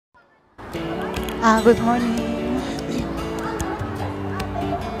Good morning.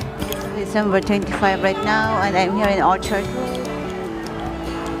 December 25 right now, and I'm here in Orchard Road.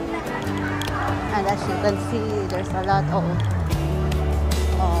 And as you can see, there's a lot of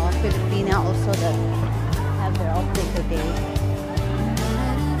Filipina also that have their off day today.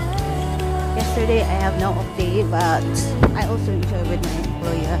 Yesterday I have no off day, but I also enjoy with my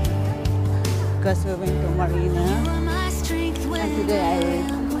employer because we went to Marina, and today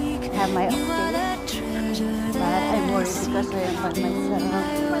I have my off day. But I'm worried because I am by myself.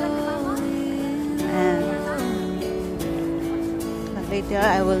 And later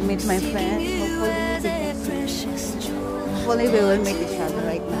I will meet my friend. Hopefully we will meet each other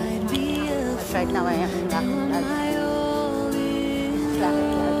right now. But right now I am in Plaza.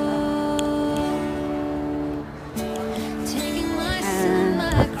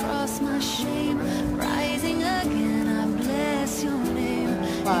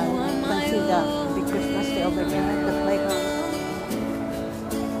 Over there at the playground.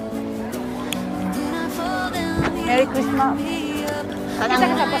 Merry Christmas! Kita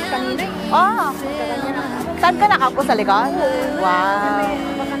nakapos kanina eh. Oh! Saan ka nakapos sa likod? Wow!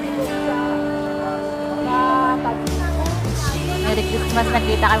 Merry Christmas!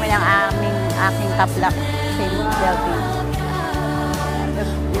 Nakita kami ng aking kaplak sa Delphi.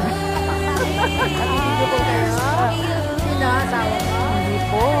 Video ko kayo. Sino? Asawa mo? Hindi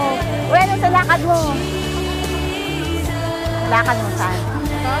po. Well, sa lakad mo. Lakad mo saan?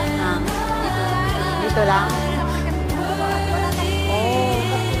 Ito? Dito lang?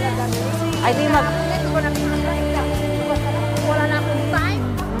 Oh. Ay, di mag... Wala na akong time.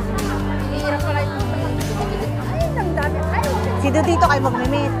 Hihirap pala ito. Ay, ang dami. Ay, dito kayo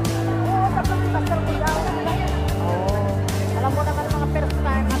mag-meet. oo, tapos ko daw. Oh. Alam mo naman mga first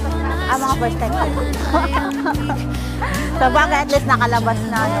time. Mga first time pa. So, bagay at least nakalabas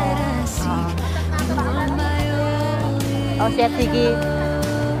na, no? Oh, sige.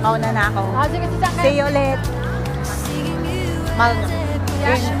 Mauna na ako. Sige, sasakay. See you ulit.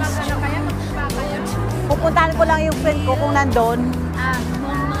 Pupuntahan ko lang yung friend ko kung nandun.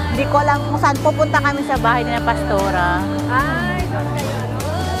 Hindi ko alam kung saan pupunta kami sa bahay ni na Pastora. Ay, doon kayo.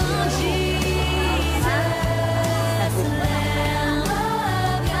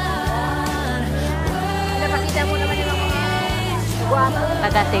 Napakita mo naman yung mga guwapo.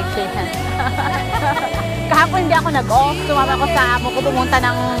 Taga-station. Kahapon hindi ako nag-off. Sumama ko sa amo ko pumunta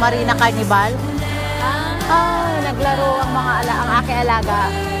ng Marina Carnival. Naglaro ang aking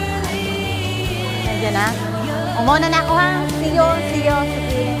alaga. Nandiyan na. Umuna na ako, ha. See you. Sige.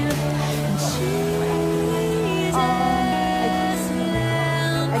 I just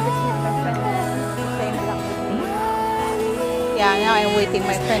met my friend. Same lang with me. Yeah, now I'm waiting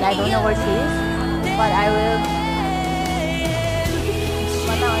my friend. I don't know where she is. But I will.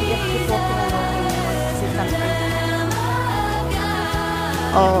 But now I just keep walking and walking. See something.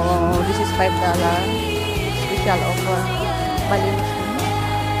 Oh, this is $5. Special offer. Balloon.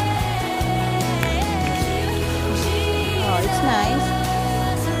 Oh, it's nice.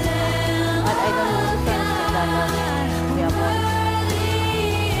 But I don't know if it's $5. Yeah, but.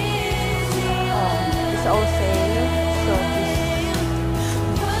 Oh, it's all sale. So this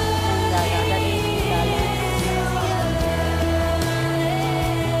 $5. That is $5.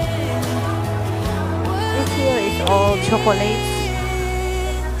 This here is all chocolates.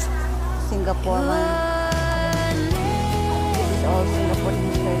 Singapore one. This is all Singapore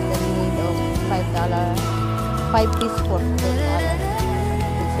t-shirt that made of $5. 5 piece for $4.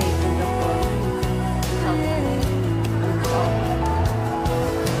 It says Singapore.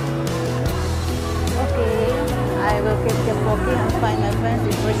 Okay, I will keep walking and find my friends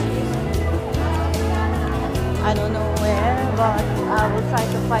in Brazil. I don't know where, but I will try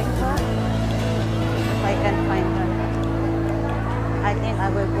to find her. If I can find her. I think I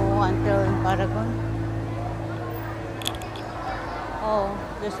will go until Paragon. Oh,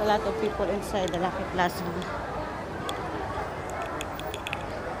 there's a lot of people inside the Lucky Plaza.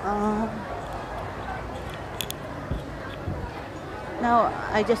 Now,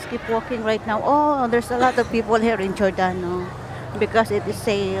 I just keep walking right now. Oh, there's a lot of people here in Giordano because it is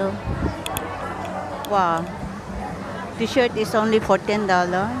sale. Wow. T-shirt is only for $10.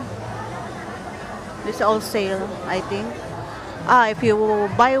 This is all sale, I think. If you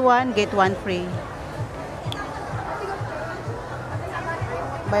buy one, get one free.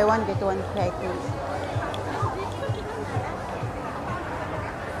 Buy one, get one free, I think.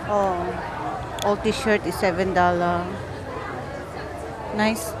 Oh, all t-shirt is $7.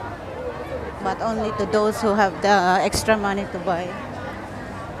 Nice. But only to those who have the extra money to buy.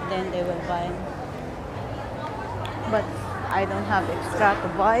 Then they will buy. But I don't have extra to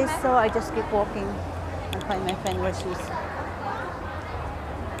buy, so I just keep walking and find my friend where she's.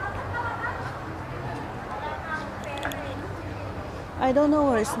 I don't know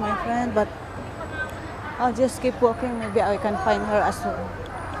where is my friend, but I'll just keep walking. Maybe I can find her as well.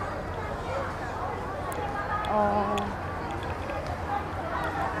 Oh.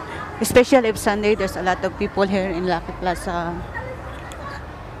 Especially if Sunday, there's a lot of people here in Lucky Plaza.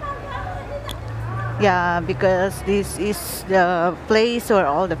 Yeah, because this is the place where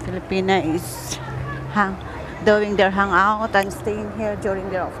all the Filipina is hang, doing their hangout and staying here during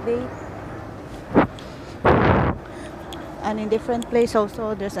their off day. And in different place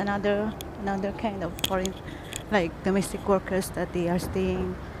also, there's another kind of foreign, like domestic workers that they are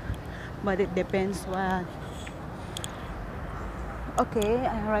staying. But it depends what. Okay,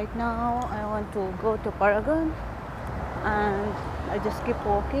 and right now I want to go to Paragon, and I just keep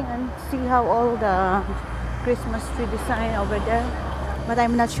walking and see how all the Christmas tree design over there. But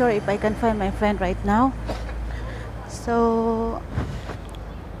I'm not sure if I can find my friend right now. So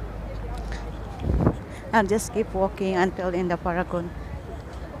I'll just keep walking until in the Paragon.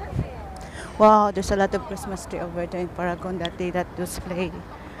 Wow, there's a lot of Christmas tree over there in Paragon that they that display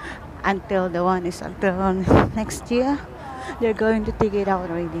until the one is until next year. They're going to take it out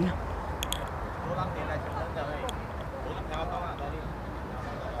already.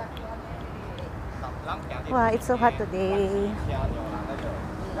 Wow, it's so hot today.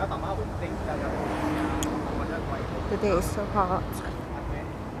 Today is so hot.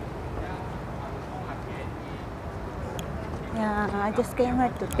 Yeah, I just came here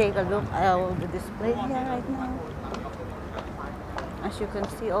to take a look at all the display here right now. As you can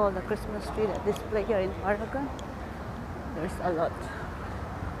see, all the Christmas tree that display here in Paragon. There's a lot.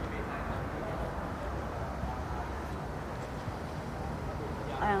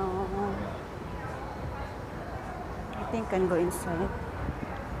 I think I can go inside.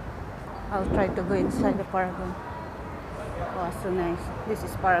 I'll try to go inside the Paragon. Oh, so nice. This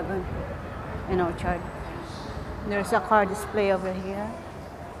is Paragon in Orchard. There's a car display over here.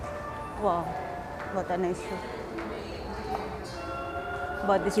 Wow, what a nice show.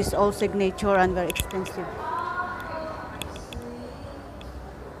 But this is all signature and very expensive.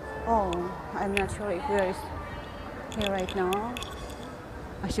 Oh, I'm not sure if there is here right now.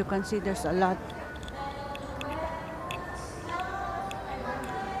 As you can see, there's a lot.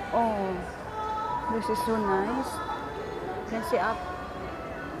 Oh, this is so nice. You can see up.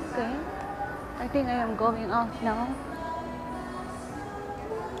 Okay, I think I am going out now.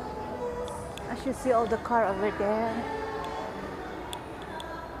 I should see all the car over there.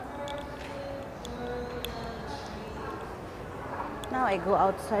 Now I go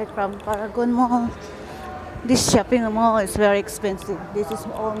outside from Paragon Mall. This shopping mall is very expensive. This is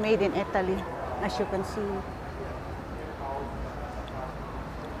all made in Italy, as you can see.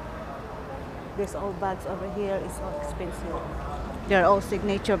 There's all bags over here. It's all expensive. They're all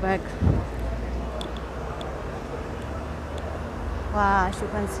signature bags. Wow, as you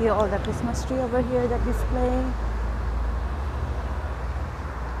can see all the Christmas tree over here that display.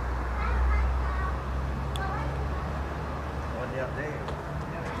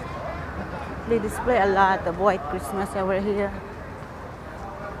 They display a lot of white Christmas over here.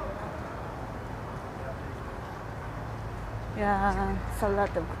 Yeah, it's a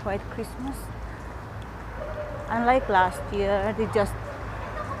lot of white Christmas. Unlike last year,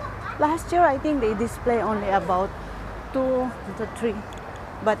 last year I think they display only about 2 to 3,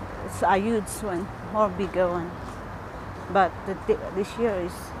 but it's a huge one, more bigger one. But this year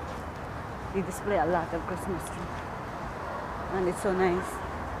they display a lot of Christmas tree, and it's so nice.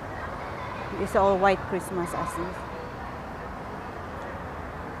 It's all white Christmas as is.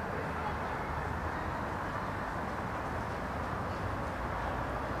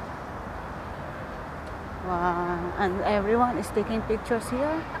 Wow, and everyone is taking pictures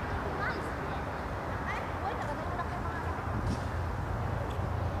here.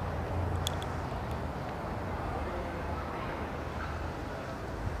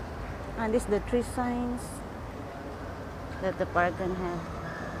 And this is the 3 signs that the Paragon has.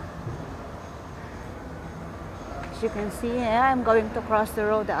 As you can see, I'm going to cross the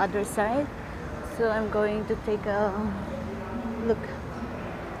road the other side. So I'm going to take a look.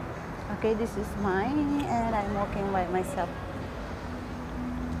 Okay, this is mine, and I'm walking by myself.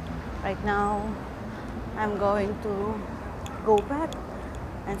 Right now, I'm going to go back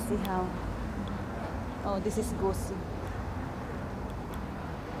and see how. Oh, this is Gosi.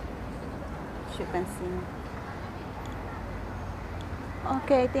 As you can see.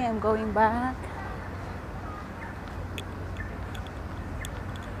 Okay, I think I'm going back.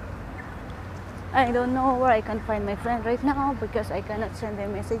 I don't know where I can find my friend right now because I cannot send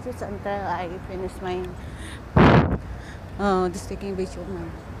them messages until I finish my just taking video now.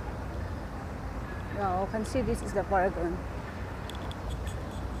 Now you can see this is the Paragon.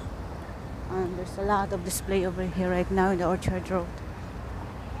 And there's a lot of display over here right now in the Orchard Road.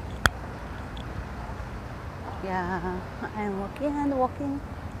 Yeah, I'm walking and walking.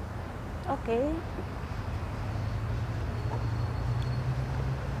 Okay.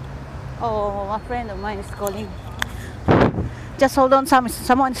 Oh, a friend of mine is calling. Just hold on,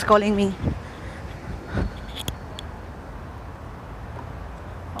 someone is calling me.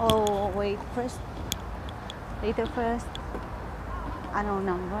 Oh, wait first. Later first. Ano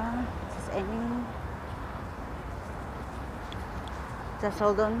number? Is this any? Just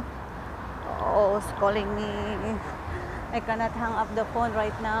hold on. Oh, it's calling me. I cannot hang up the phone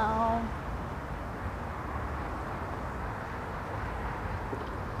right now.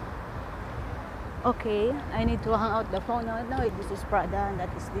 Okay, I need to hang out the phone now. No, this is Prada and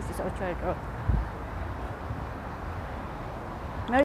this is Orchard Road.